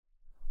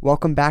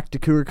Welcome back to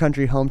Cougar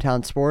Country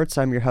Hometown Sports.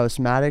 I'm your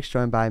host, Maddox.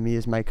 Joined by me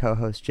is my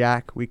co-host,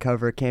 Jack. We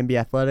cover Canby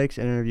athletics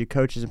and interview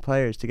coaches and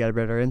players to get a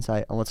better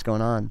insight on what's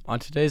going on. On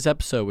today's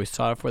episode, we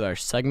start off with our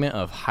segment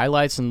of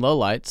highlights and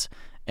lowlights,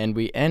 and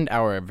we end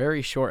our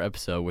very short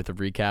episode with a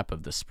recap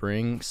of the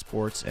spring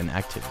sports and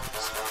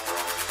activities.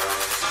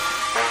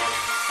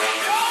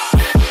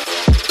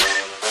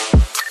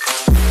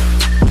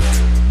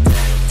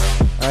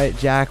 All right,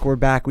 Jack, we're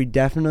back. We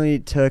definitely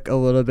took a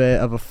little bit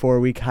of a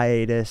 4-week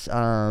hiatus.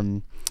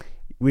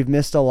 We've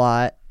missed a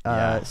lot.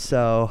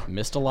 So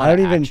missed a lot of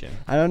action.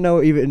 I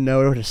don't even know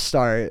where to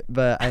start,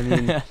 but I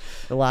mean,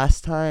 the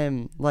last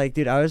time,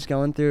 dude, I was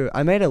going through,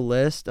 I made a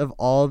list of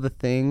all the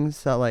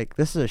things that,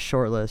 this is a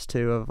short list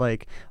too, of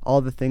all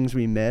the things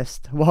we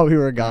missed while we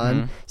were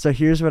gone. Mm-hmm. So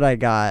here's what I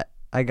got.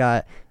 I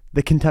got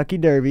the Kentucky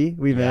Derby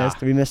we missed.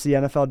 We missed the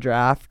NFL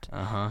draft.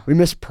 We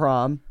missed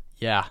prom.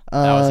 Yeah,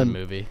 that was a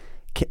movie.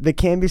 The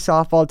Canby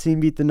softball team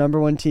beat the number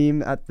one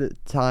team at the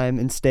time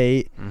in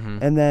state. Mm-hmm.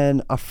 And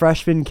then a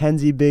freshman,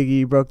 Kenzie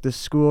Biggie, broke the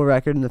school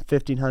record in the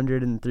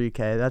 1500 and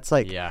 3K. That's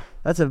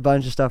that's a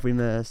bunch of stuff we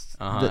missed.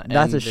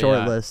 That's a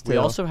short list, too. We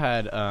also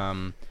had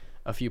a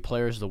few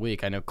players of the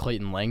week. I know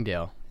Clayton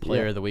Langdale,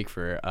 player of the week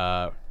for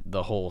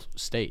the whole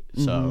state.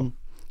 So,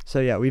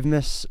 So we've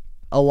missed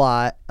a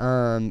lot.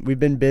 We've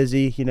been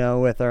busy,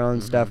 with our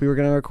own stuff. We were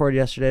going to record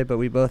yesterday, but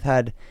we both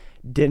had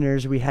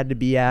dinners we had to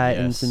be at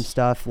and some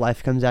stuff.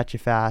 Life comes at you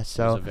fast.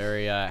 So it was a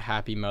very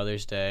happy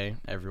Mother's Day.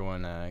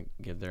 Everyone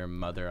give their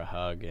mother a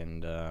hug,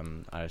 and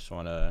I just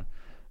want to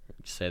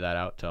say that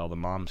out to all the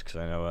moms because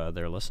I know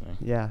they're listening.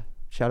 Yeah,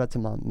 shout out to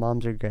mom.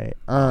 Moms are great.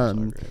 I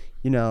don't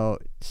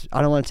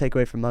want to take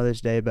away from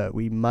Mother's Day, but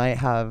we might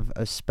have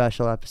a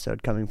special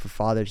episode coming for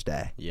Father's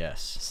Day.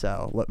 Yes.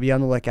 So be on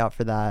the lookout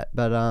for that.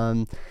 But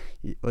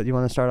you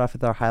want to start off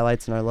with our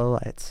highlights and our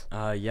lowlights?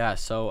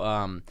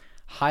 So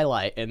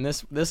highlight, and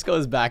this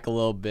goes back a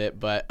little bit,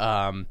 but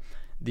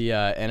the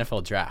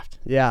NFL draft.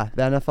 Yeah,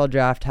 the NFL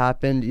draft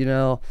happened.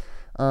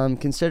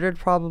 Considered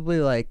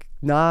probably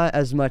not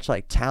as much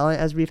talent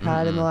as we've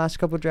had in the last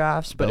couple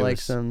drafts, but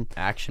some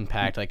action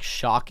packed,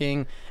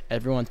 shocking.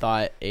 Everyone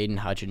thought Aiden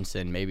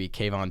Hutchinson, maybe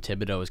Kayvon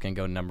Thibodeau was gonna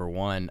go number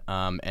one,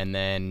 and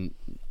then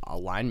a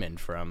lineman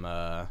from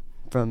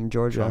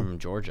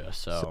Georgia.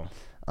 So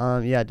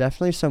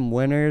definitely some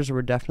winners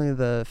were definitely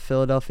the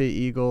Philadelphia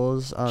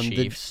Eagles,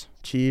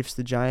 Chiefs.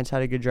 The Giants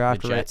had a good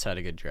draft. The Jets had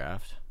a good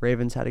draft.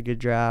 Ravens had a good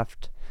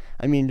draft.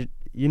 I mean,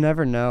 you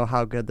never know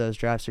how good those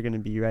drafts are going to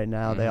be right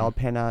now. They all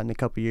pan out in a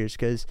couple years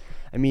because,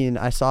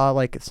 I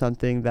saw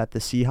something that the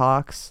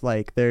Seahawks,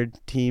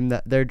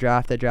 their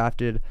draft, they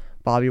drafted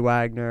Bobby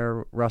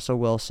Wagner, Russell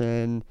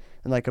Wilson,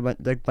 and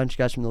a bunch of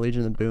guys from the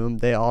Legion of Boom.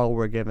 They all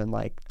were given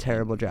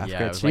terrible draft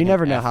grades. So you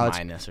never know how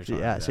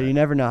so you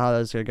never know how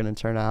those are going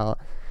to turn out.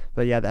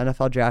 But the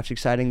NFL draft's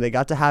exciting. They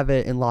got to have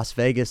it in Las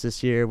Vegas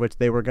this year, which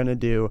they were going to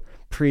do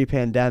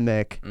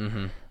pre-pandemic.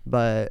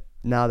 But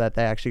now that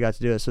they actually got to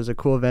do it, so it was a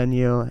cool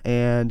venue.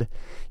 And,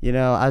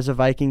 as a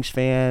Vikings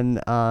fan,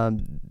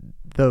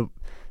 the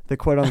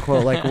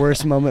quote-unquote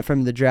worst moment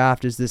from the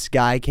draft is this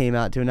guy came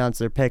out to announce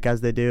their pick, as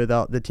they do.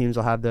 The teams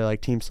will have their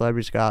team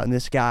celebrities go out, and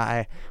this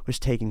guy was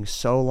taking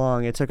so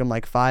long. It took him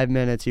 5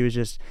 minutes. He was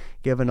just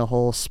giving a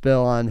whole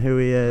spill on who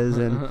he is,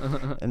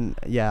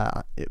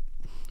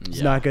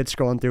 It's not good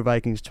scrolling through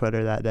Vikings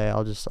Twitter that day.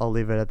 I'll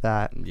leave it at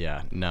that.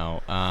 Yeah,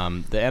 no.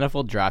 The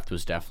NFL draft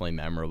was definitely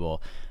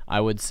memorable.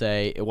 I would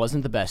say it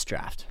wasn't the best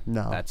draft.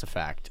 No. That's a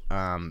fact.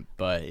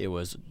 But it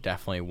was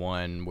definitely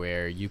one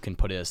where you can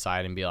put it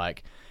aside and be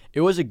like,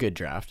 it was a good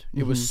draft.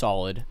 It was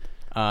solid.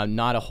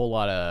 Not a whole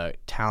lot of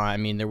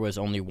talent. There was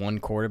only one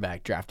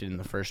quarterback drafted in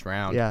the first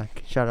round. Yeah,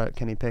 shout out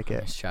Kenny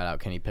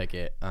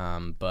Pickett.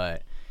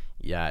 But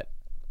yeah,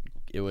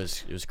 it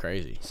was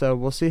crazy. So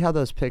we'll see how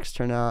those picks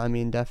turn out.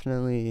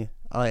 Definitely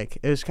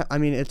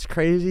it's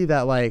crazy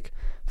that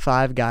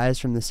 5 guys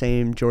from the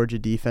same Georgia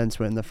defense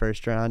went in the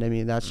first round.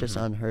 That's just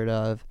unheard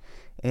of.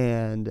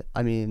 And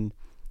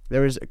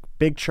there was a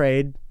big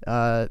trade.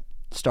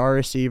 Star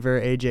receiver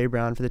AJ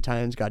Brown for the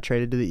Titans got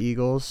traded to the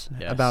Eagles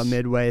about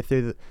midway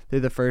through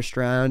the first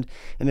round,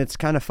 and it's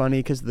kind of funny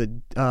because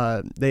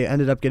they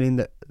ended up getting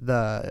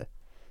the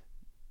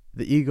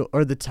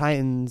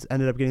Titans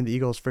ended up getting the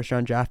Eagles'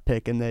 first-round draft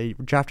pick, and they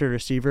drafted a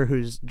receiver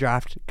whose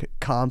draft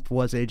comp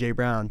was A.J.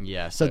 Brown.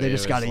 Yeah, so they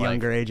just got a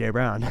younger A.J.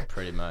 Brown.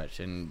 Pretty much,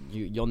 and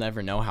you'll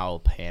never know how it'll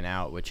pan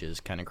out, which is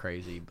kind of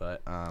crazy.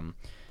 But, the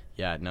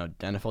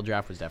NFL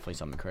draft was definitely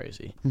something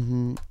crazy.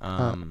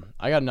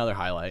 I got another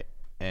highlight,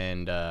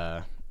 and,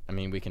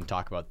 we can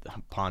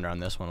ponder on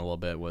this one a little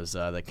bit, was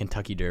the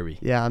Kentucky Derby.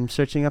 Yeah, I'm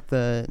searching up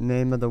the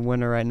name of the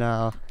winner right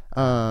now.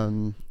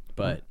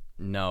 But...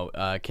 No,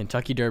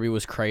 Kentucky Derby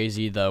was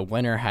crazy. The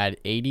winner had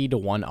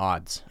 80-1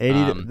 odds.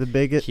 The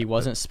biggest. He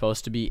wasn't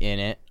supposed to be in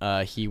it.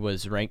 He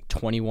was ranked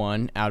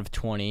 21 out of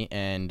 20,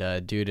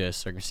 and due to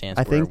circumstance,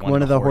 I think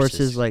one of the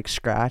horses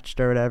scratched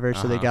or whatever,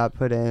 so they got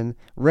put in.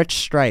 Rich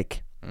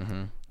Strike.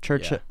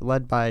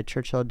 led by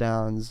Churchill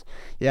Downs.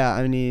 Yeah,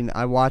 I mean,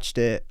 I watched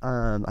it.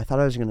 I thought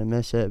I was gonna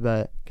miss it,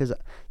 but because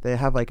they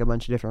have like a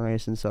bunch of different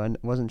races, so I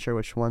wasn't sure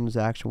which one was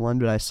the actual one.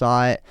 But I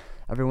saw it.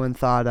 Everyone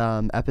thought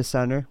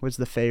Epicenter was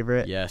the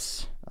favorite.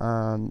 Yes.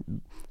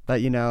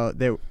 But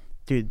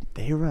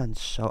they run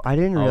so. I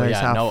didn't realize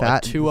how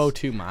fast. A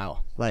 2:02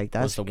 mile. Like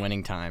that's was the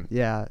winning time.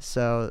 Yeah.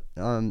 So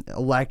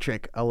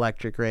electric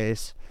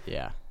race.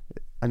 Yeah.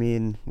 I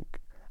mean,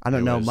 I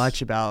don't know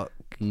much about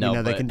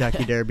the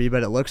Kentucky Derby,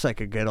 but it looks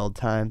like a good old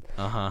time.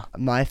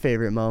 My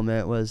favorite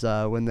moment was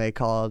when they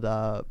called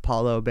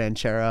Paulo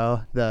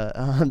Banchero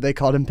they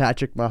called him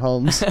Patrick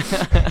Mahomes,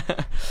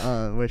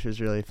 which was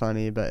really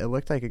funny. But it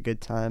looked like a good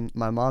time.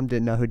 My mom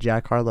didn't know who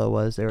Jack Harlow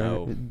was.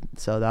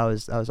 So that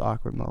was an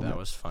awkward moment. That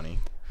was funny.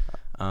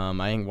 I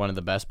think one of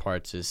the best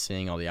parts is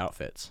seeing all the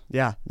outfits.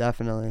 Yeah,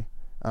 definitely.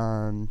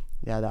 The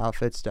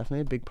outfit's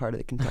definitely a big part of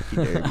the Kentucky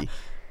Derby.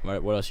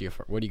 What else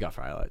what do you got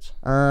for highlights?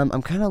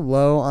 I'm kind of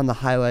low on the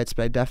highlights,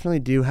 but I definitely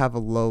do have a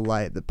low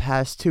light. The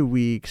past 2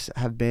 weeks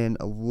have been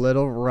a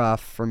little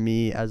rough for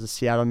me as a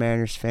Seattle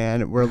Mariners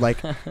fan. We're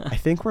like, I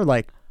think we're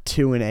like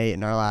 2-8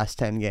 in our last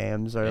 10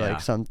 games, or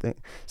like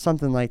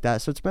something like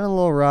that. So it's been a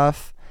little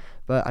rough,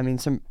 but I mean,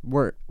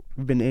 we've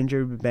been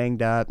injured, we've been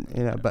banged up,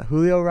 But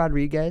Julio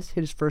Rodriguez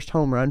hit his first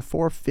home run,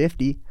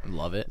 450.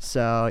 Love it.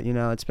 So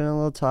it's been a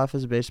little tough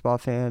as a baseball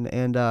fan,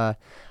 and I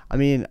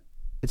mean.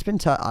 It's been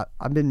tough.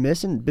 I've been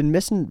missing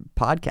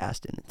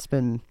podcasting. It's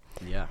been,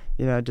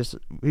 just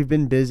we've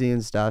been busy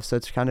and stuff, so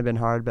it's kind of been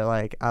hard. But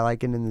like, I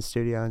like getting in the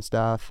studio and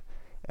stuff.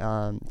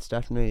 It's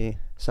definitely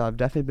I've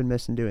definitely been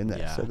missing doing this.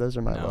 Yeah, so those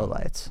are my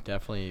lowlights.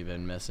 Definitely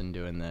been missing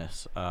doing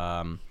this.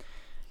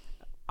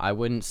 I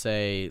wouldn't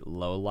say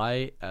low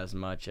light as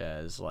much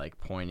as like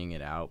pointing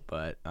it out,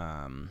 but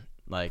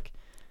like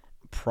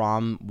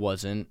prom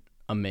wasn't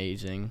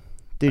amazing.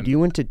 Dude, you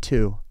went to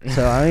 2,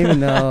 so I don't even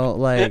know,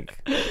 like...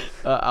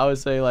 I would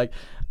say, like,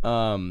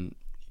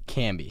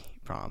 Canby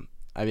prom.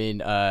 I mean,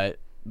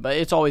 but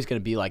it's always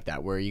going to be like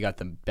that, where you got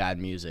the bad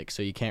music,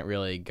 so you can't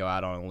really go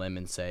out on a limb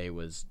and say it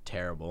was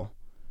terrible.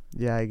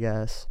 Yeah, I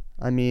guess.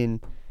 I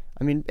mean,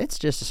 it's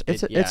just...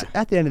 It's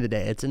at the end of the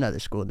day, it's another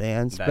school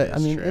dance, but, I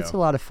mean, true. It's a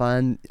lot of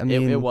fun. I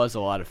mean... It was a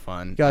lot of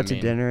fun. Got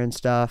to dinner and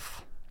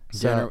stuff.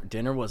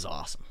 Dinner was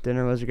awesome.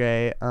 Dinner was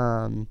great.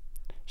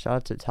 Shout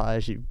out to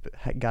Taj. You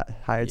got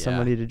hired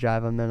somebody to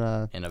drive him in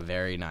a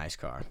very nice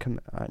car.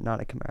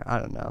 Not a Camaro. I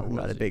don't know. I'm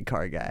not a big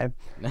car guy.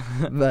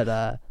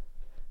 But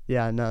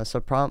So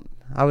prom.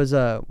 I was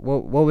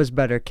what was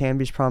better,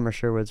 Canby's prom or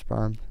Sherwood's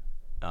prom?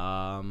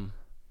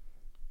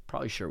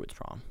 Probably Sherwood's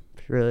prom.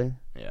 Really?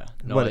 Yeah.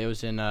 No, it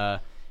was it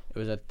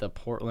was at the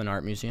Portland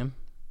Art Museum.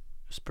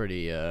 It was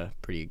pretty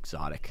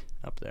exotic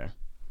up there.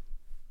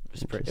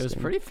 It was a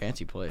pretty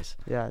fancy place.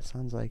 Yeah, it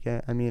sounds like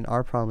it. I mean,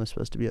 our prom was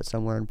supposed to be at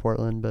somewhere in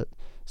Portland, but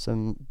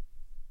some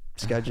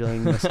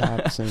scheduling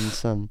mishaps and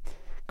some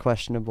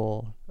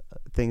questionable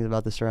things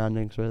about the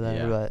surroundings were there.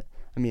 Yeah. But,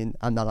 I mean,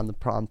 I'm not on the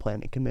prom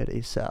planning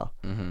committee, so.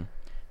 Mm-hmm.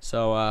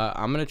 So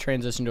I'm going to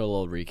transition to a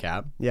little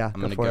recap. Yeah, I'm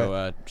going to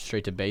go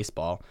straight to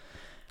baseball.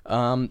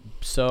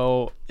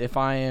 So if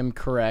I am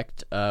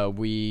correct,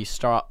 we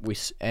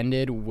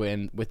ended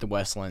with the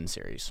Westland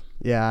series.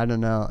 Yeah, I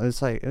don't know.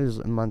 It was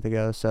a month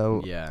ago,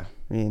 so yeah.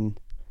 I mean,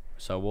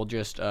 so we'll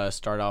just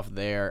start off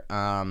there.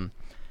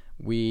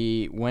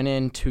 We went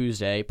in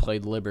Tuesday,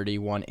 played Liberty,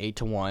 won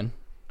 8-1.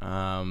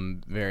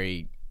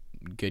 Very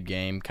good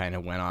game. Kind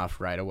of went off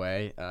right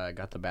away.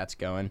 Got the bats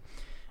going,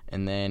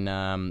 and then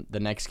the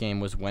next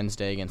game was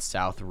Wednesday against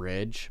South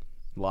Ridge.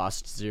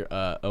 Lost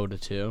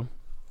 0-2.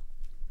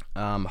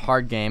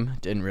 Hard game.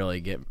 Didn't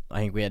really get. I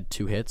think we had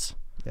 2 hits.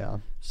 Yeah.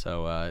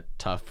 So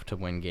tough to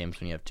win games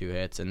when you have 2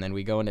 hits. And then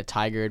we go into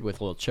Tigard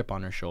with a little chip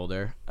on our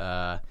shoulder.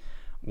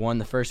 Won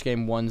the first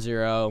game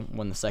 1-0.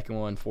 Won the second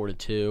one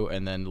 4-2,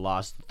 and then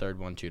lost the third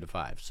one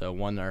 2-5. So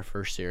won our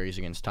first series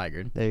against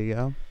Tigard. There you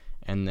go.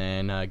 And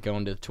then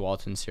going to the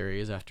Tualatin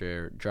series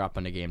after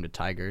dropping a game to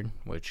Tigard,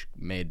 which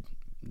made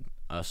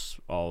us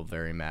all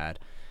very mad,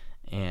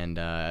 and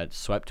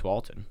swept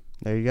Tualatin.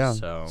 There you go.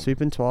 So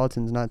sweeping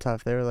Tualatin's not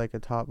tough. They were like a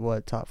top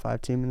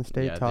 5 team in the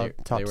state. Yeah,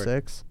 top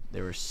 6.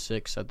 They were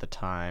 6 at the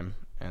time,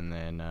 and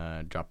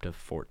then dropped to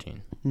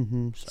 14.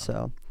 Mm-hmm.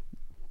 So,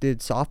 dude,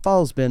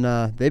 softball's been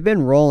they've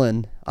been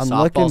rolling.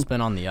 Softball's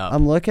been on the up.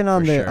 I'm looking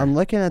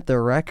at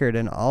their record,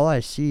 and all I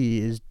see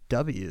is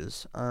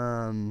W's.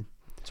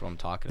 That's what I'm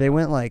talking about.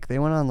 They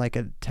went on like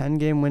a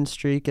 10-game win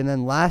streak, and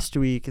then last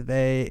week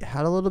they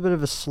had a little bit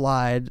of a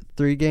slide,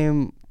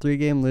 3-game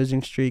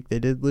losing streak. They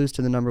did lose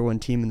to the number 1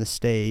 team in the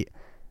state.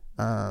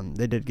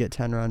 They did get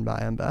 10 run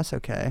by them, but that's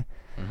okay.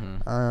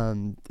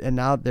 Mm-hmm. And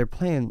now they're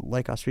playing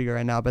Lake Oswego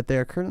right now, but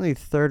they're currently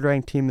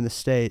 3rd-ranked team in the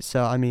state.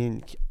 So I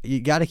mean,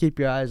 you got to keep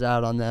your eyes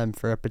out on them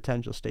for a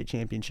potential state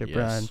championship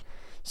run.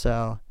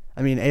 So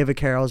I mean, Ava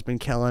Carroll's been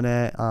killing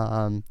it.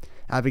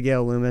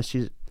 Abigail Loomis,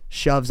 she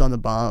shoves on the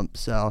bump.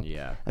 So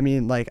yeah, I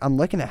mean, like, I'm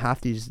looking at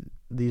half these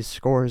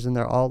scores, and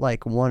they're all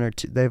like 1 or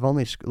 2. They've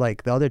only the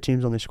other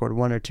teams only scored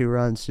 1 or 2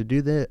 runs. To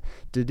do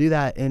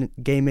that in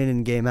game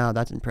and game out,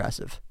 that's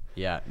impressive.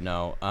 Yeah,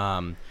 no.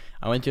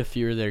 I went to a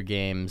few of their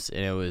games,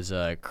 and it was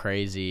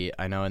crazy.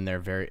 I know in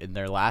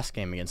their last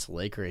game against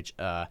Lake Ridge,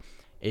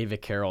 Ava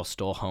Carroll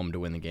stole home to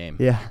win the game.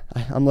 Yeah,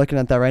 I'm looking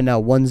at that right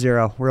now.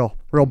 1-0,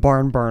 real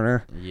barn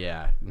burner.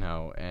 Yeah,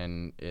 no,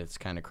 and it's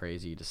kind of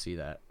crazy to see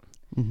that.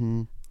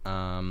 Mhm.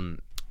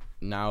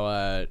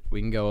 Now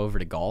we can go over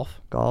to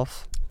golf.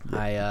 Golf.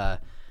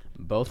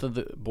 Both of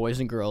the boys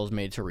and girls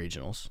made it to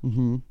regionals.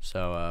 Mhm.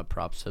 So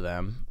props to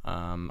them.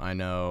 I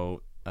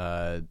know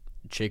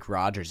Jake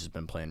Rogers has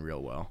been playing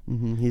real well.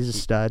 Mhm. He's a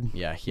stud.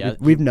 Yeah,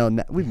 We've known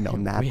that. We've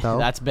known that though.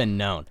 That's been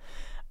known.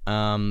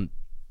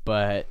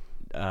 But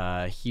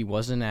he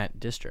wasn't at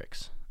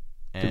districts.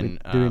 And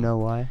do we know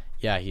why?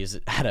 Yeah, he's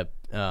at a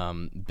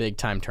big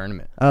time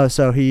tournament. Oh,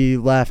 so he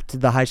left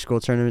the high school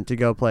tournament to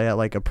go play at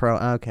like a pro.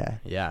 Okay.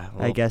 Yeah.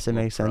 I guess it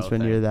makes sense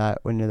when you're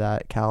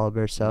that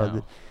caliber. So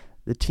No.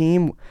 the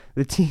team,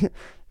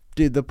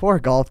 dude, the poor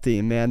golf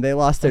team, man. They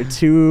lost their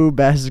two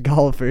best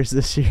golfers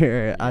this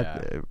year.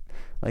 Yeah.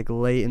 Like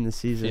late in the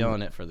season.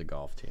 Feeling it for the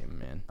golf team,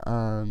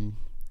 man.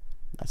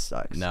 That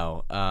sucks.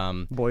 No.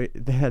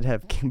 They had to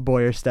have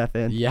Boyer step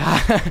in.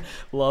 Yeah.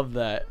 Love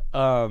that.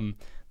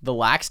 The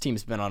Lax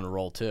team's been on a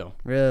roll too.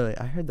 Really?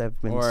 I heard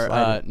they've been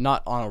sliding.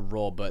 Not on a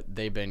roll, but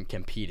they've been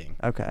competing.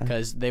 Okay.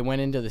 Because they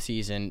went into the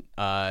season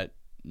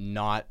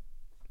not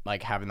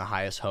like having the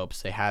highest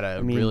hopes. They had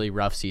a really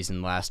rough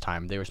season last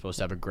time. They were supposed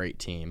to have a great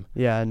team.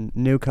 Yeah, and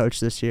new coach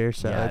this year,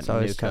 so yeah, it's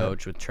always new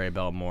coach with Trey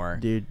Belmore.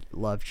 Dude,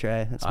 love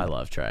Trey. I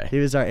love Trey. He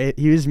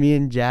was me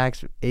and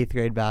Jack's 8th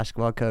grade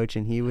basketball coach,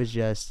 and he was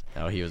just.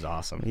 Oh, he was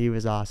awesome. He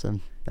was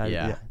awesome.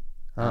 Yeah.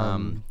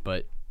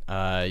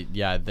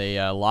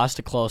 They lost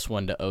a close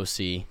one to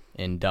OC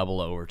in double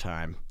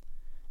overtime.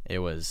 It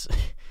was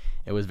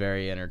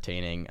very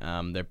entertaining.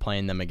 They're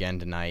playing them again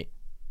tonight.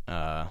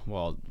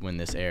 When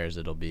this airs,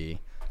 it'll be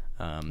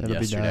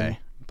yesterday.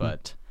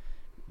 But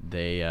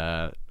they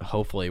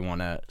hopefully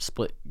want to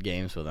split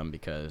games with them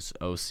because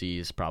OC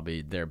is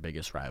probably their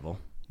biggest rival.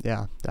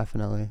 Yeah,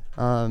 definitely.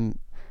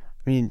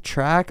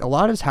 Track. A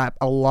lot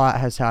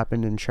has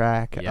happened in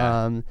track.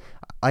 Yeah.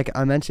 Like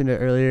I mentioned it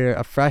earlier,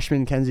 a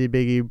freshman, Kenzie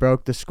Biggie,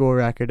 broke the school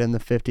record in the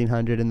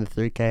 1500 and the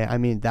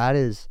 3K. That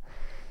is,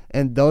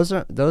 and those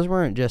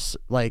weren't just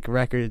like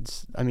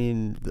records.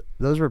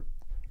 Those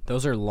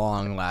are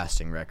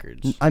long-lasting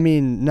records.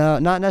 No,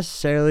 not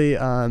necessarily.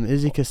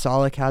 Izzy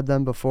Kasalik had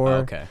them before. Oh,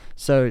 okay.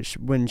 So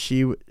when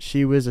she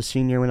was a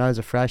senior when I was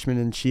a freshman,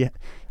 and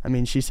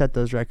she set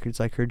those records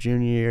like her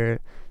junior year.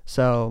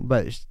 So,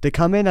 but to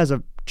come in as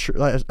a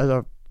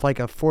 14,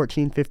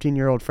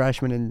 15-year-old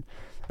freshman,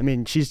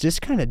 and she's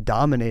just kind of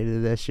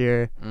dominated this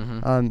year.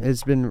 Mm-hmm.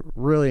 It's been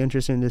really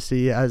interesting to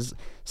see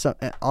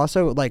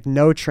also like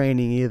no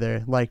training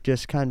either, like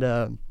just kind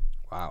of.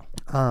 Wow.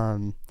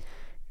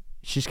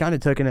 She's kind of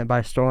taken it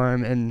by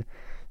storm, and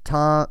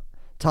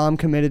Tom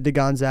committed to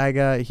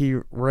Gonzaga. He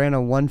ran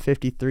a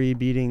 153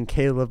 beating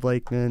Caleb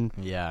Lakeman.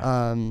 Yeah.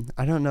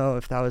 I don't know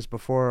if that was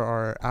before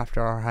or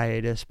after our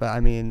hiatus,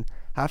 but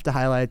have to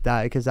highlight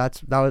that because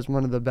that was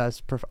one of the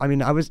best.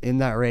 I was in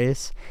that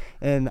race,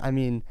 and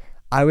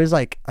I was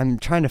like, I'm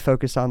trying to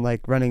focus on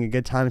like running a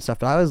good time and stuff,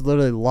 but I was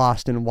literally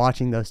lost in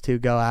watching those two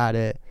go at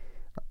it.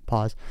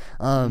 Pause.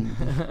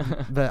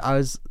 But I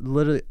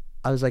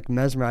was like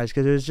mesmerized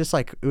because it was just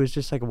like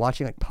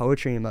watching like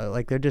poetry and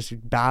like they're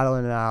just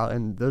battling it out,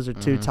 and those are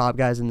two top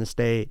guys in the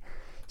state.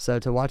 So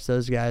to watch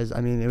those guys,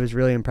 it was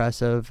really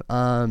impressive.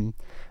 And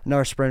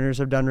our sprinters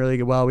have done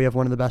really well. We have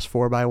one of the best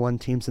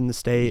 4x1 teams in the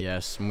state.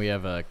 Yes, and we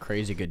have a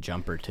crazy good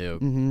jumper too.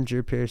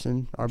 Drew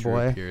Pearson, our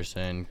boy. Drew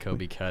Pearson,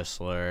 Kobe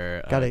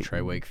Kessler, Trey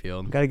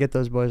Wakefield. Got to get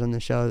those boys on the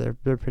show.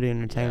 They're pretty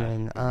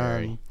entertaining.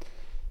 Yeah,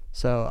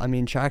 so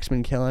track's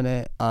been killing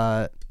it.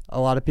 A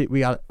lot of people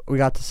we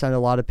got to send a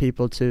lot of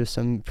people to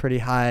some pretty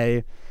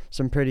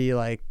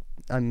like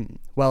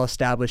well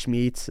established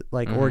meets.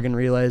 Like Oregon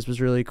Relays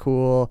was really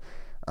cool,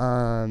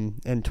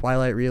 and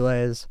Twilight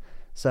Relays.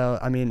 So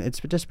it's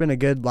just been a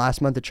good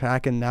last month of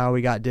track, and now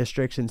we got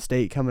districts and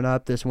state coming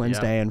up this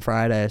Wednesday and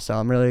Friday. So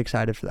I'm really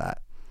excited for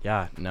that.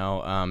 Yeah,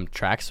 no,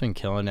 track's been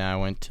killing it. I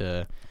went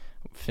to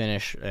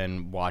finish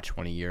and watch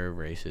one of your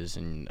races,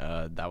 and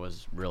that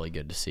was really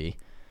good to see.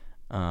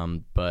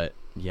 But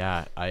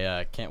yeah,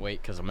 I can't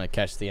wait because I'm gonna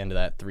catch the end of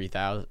that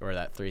 3,000 or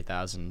that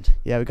 3,000.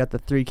 Yeah, we got the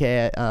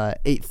 3K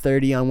at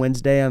 8:30 on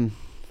Wednesday. I'm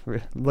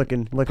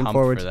looking Pumped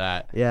forward for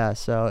that. Yeah,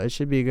 so it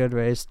should be a good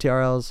race.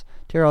 TRL's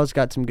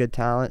got some good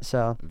talent,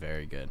 so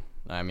very good.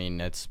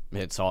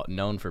 It's all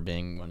known for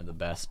being one of the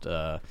best,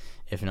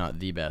 if not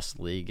the best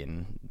league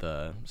in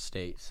the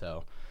state.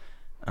 So,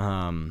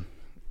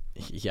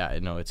 yeah,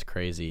 no, it's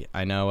crazy.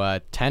 I know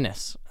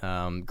tennis,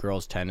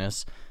 girls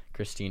tennis.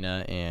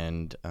 Christina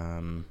and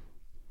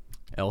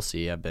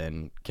Elsie have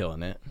been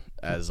killing it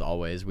as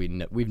always. We've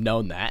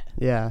known that.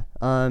 Yeah.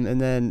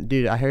 And then,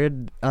 dude, I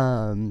heard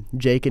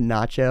Jake and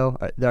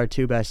Nacho, our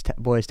two best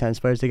boys tennis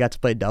players. They got to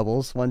play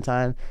doubles one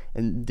time,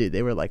 and dude,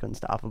 they were like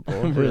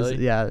unstoppable. Really?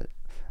 Yeah.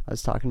 I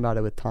was talking about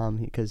it with Tom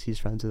because he's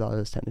friends with all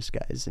those tennis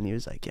guys, and he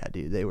was like, "Yeah,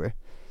 dude, they were.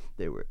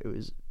 It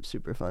was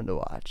super fun to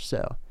watch."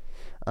 So,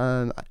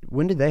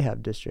 When do they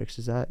have districts?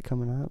 Is that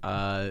coming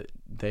up?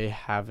 They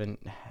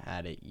haven't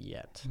had it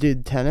yet.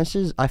 Dude,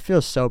 I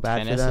feel so bad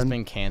for them. Tennis has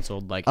been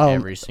canceled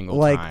every single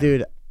time.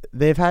 Dude,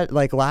 they've had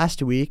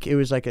last week. It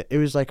was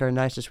like our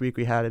nicest week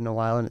we had in a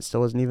while, and it still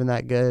wasn't even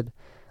that good.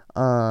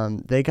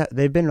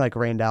 They've been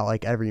rained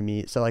out every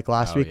meet. So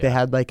last week they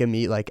had a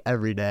meet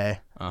every day.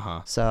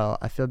 So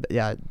I feel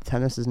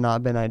tennis has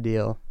not been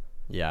ideal.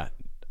 Yeah.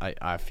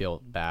 I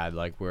feel bad.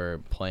 We're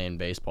playing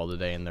baseball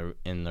today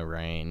in the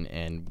rain,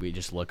 and we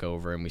just look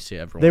over and we see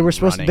everyone. They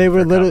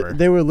were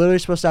literally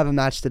supposed to have a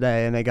match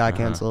today, and it got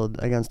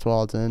canceled against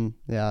Walton.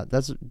 Yeah,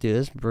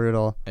 it's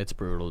brutal. It's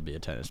brutal to be a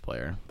tennis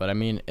player, but I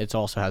mean, it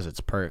also has its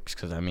perks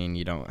because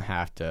you don't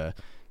have to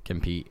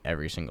compete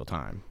every single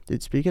time.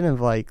 Dude, speaking of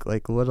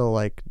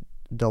little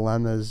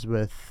dilemmas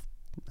with,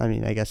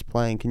 I guess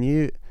playing. Can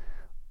you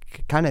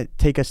kind of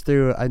take us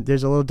through?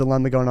 There's a little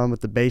dilemma going on with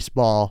the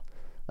baseball.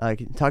 Can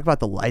you talk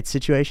about the light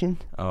situation?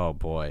 Oh,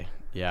 boy.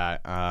 Yeah.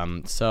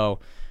 So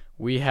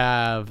we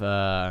have,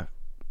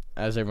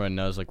 as everyone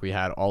knows, we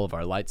had all of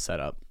our lights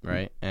set up,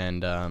 right?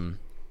 And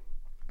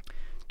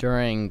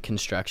during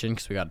construction,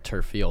 because we got a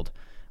turf field,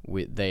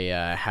 they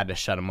had to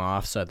shut them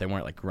off so that they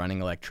weren't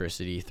running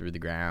electricity through the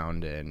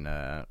ground and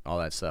all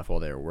that stuff while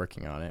they were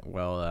working on it.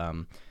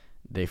 Well,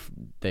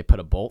 they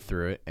put a bolt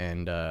through it,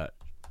 and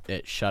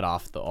it shut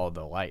off all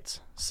the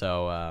lights.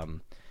 So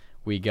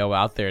we go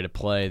out there to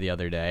play the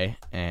other day,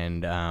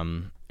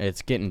 and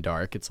it's getting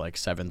dark. It's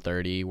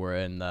 7:30. We're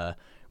in the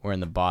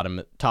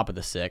top of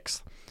the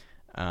sixth.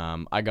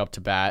 I go up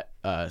to bat,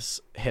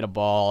 hit a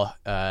ball.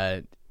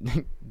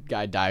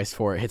 Guy dives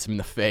for it, hits him in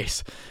the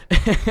face,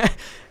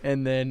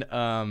 and then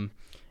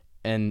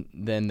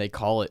they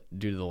call it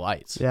due to the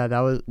lights. Yeah, that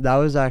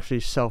was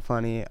actually so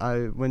funny.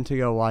 I went to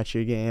go watch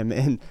your game,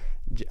 and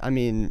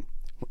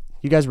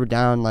you guys were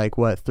down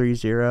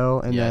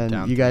 3-0, and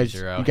then you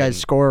guys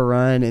score a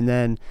run, and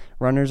then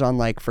runners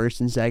on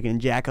first and second.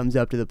 Jack comes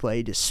up to the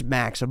plate, just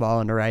smacks a ball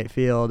into right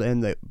field,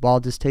 and the ball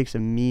just takes a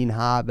mean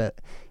hop,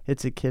 but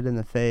hits a kid in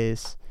the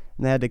face,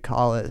 and they had to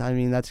call it.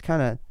 That's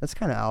kind of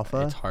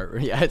alpha. It's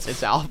hard. Yeah,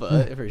 it's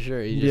alpha for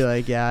sure. I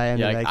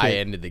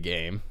ended the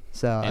game.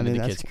 So ended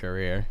the kid's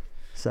career.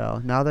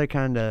 So now they're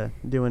kind of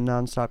doing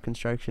nonstop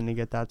construction to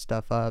get that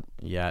stuff up.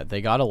 Yeah,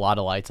 they got a lot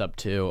of lights up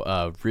too,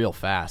 real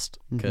fast,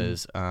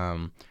 because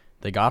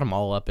they got them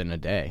all up in a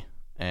day,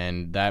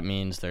 and that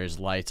means there's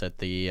lights at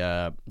the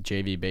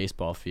JV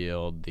baseball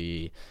field,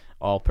 the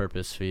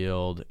all-purpose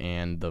field,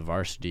 and the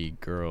varsity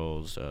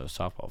girls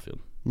softball field.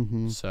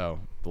 So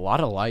a lot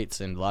of lights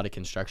and a lot of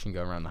construction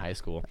go around the high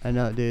school. I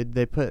know, dude.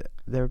 They put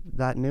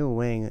that new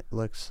wing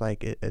looks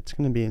like it's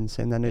going to be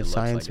insane. That new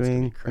science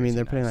wing.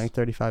 They're putting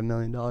 $35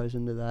 million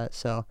into that.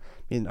 So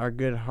our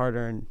good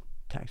hard-earned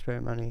taxpayer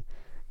money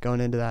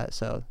going into that.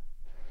 So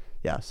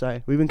yeah,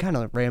 sorry, we've been kind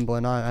of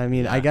rambling on.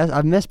 I guess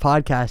I've missed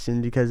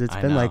podcasting because it's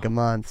been a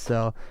month.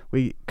 So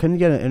we couldn't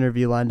get an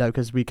interview lined up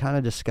because we kind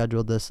of just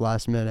scheduled this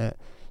last minute.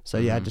 So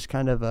yeah, just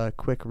kind of a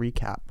quick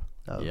recap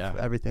of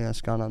everything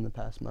that's gone on the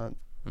past month.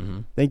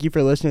 Thank you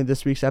for listening to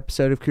this week's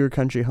episode of Cougar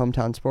Country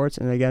Hometown Sports,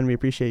 and again, we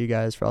appreciate you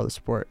guys for all the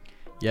support.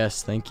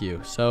 Yes, thank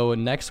you. So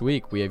next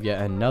week we have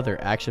yet another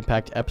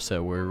action-packed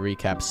episode where we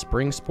recap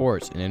spring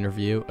sports and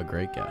interview a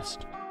great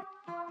guest.